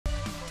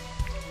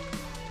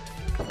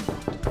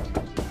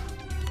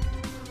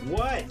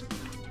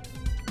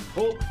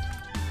Oh.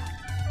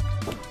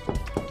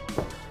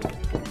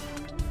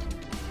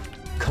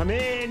 Come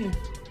in.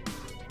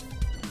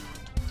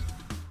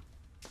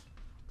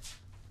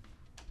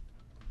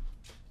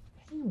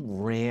 Hey,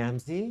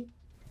 Ramsey.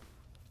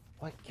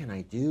 What can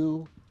I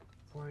do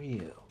for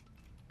you?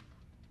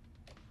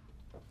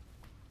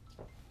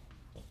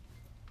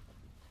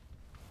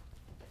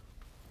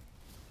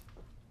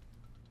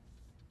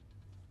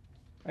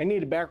 I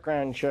need a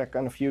background check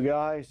on a few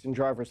guys and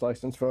driver's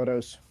license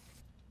photos.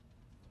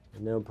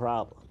 No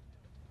problem.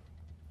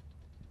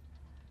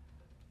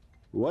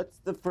 What's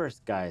the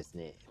first guy's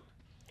name?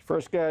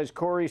 First guy's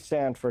Corey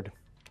Sanford.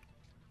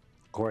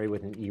 Corey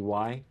with an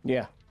EY?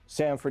 Yeah,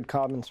 Sanford,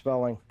 common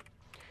spelling.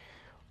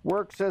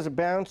 Works as a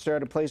bouncer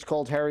at a place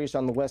called Harry's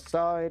on the west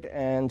side,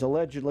 and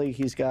allegedly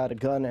he's got a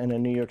gun and a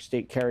New York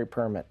State carry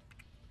permit.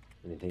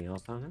 Anything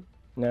else on him?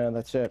 No,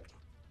 that's it.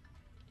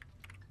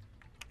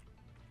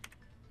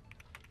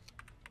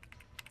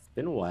 It's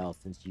been a while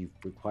since you've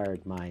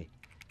required my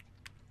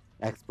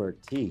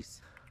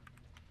expertise.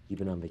 You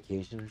been on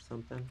vacation or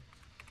something?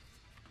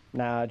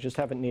 Nah, just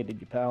haven't needed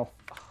you, pal.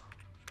 Oh,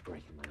 you're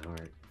breaking my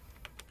heart.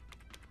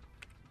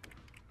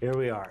 Here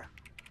we are.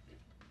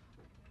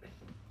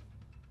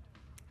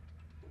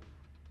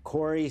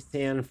 Corey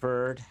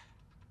Sanford,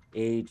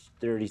 age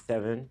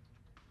 37,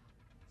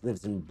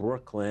 lives in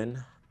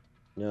Brooklyn,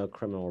 no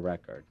criminal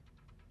record.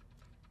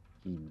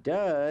 He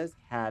does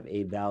have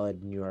a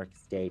valid New York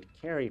State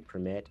carry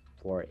permit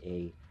for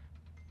a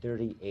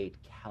 .38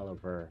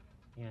 caliber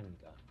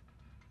handgun.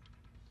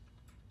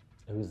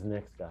 Who's the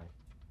next guy?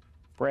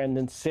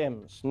 Brandon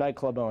Sims,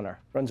 nightclub owner,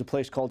 runs a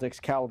place called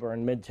Excalibur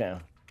in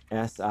Midtown.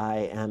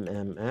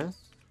 SIMMS?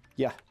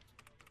 Yeah,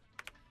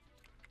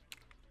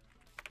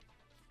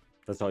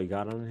 That's all you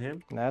got on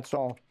him? that's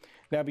all.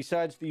 Now,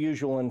 besides the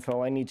usual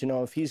info, I need to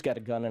know if he's got a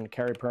gun and a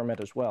carry permit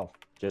as well.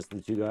 Just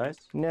the two guys?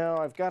 No,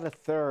 I've got a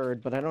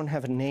third, but I don't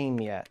have a name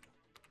yet.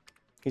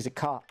 He's a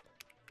cop.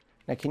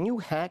 Now, can you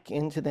hack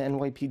into the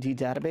NYPD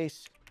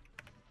database?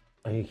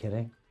 Are you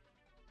kidding?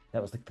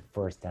 That was like the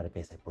first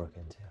database I broke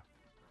into.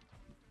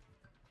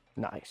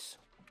 Nice.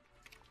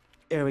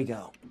 Here we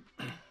go.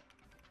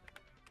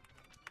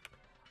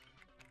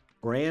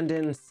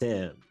 Brandon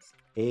Sims,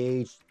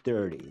 age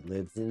 30,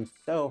 lives in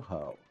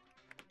Soho.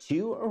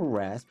 2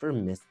 arrests for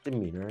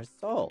misdemeanor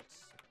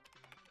assaults.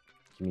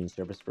 Community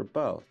service for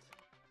both.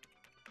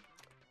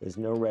 There's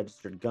no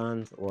registered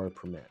guns or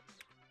permits.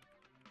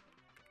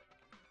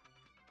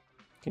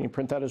 Can you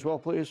print that as well,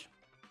 please?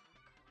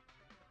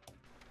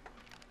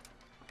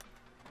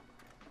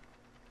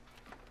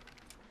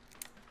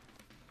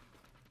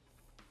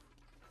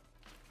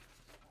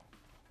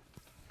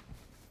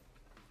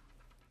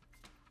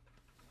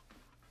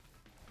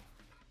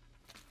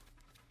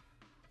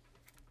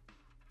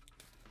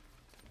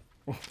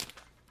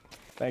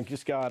 Thank you,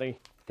 Scotty.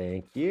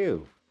 Thank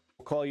you.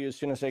 I'll call you as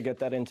soon as I get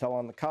that intel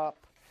on the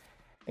cop.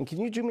 And can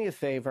you do me a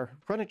favor?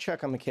 Run a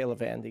check on Michaela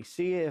Vandy.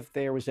 See if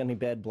there was any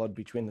bad blood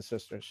between the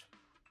sisters.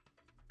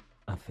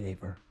 A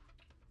favor.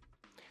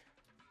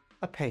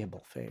 A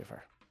payable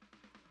favor.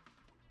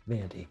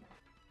 Vandy.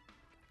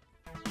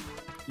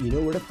 You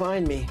know where to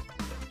find me.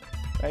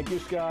 Thank you,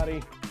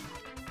 Scotty.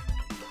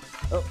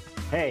 Oh,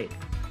 hey.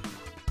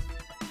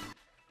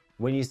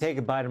 When you say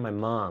goodbye to my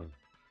mom,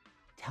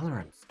 tell her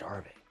I'm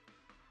starving.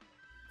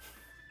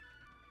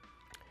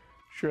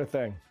 Sure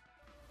thing.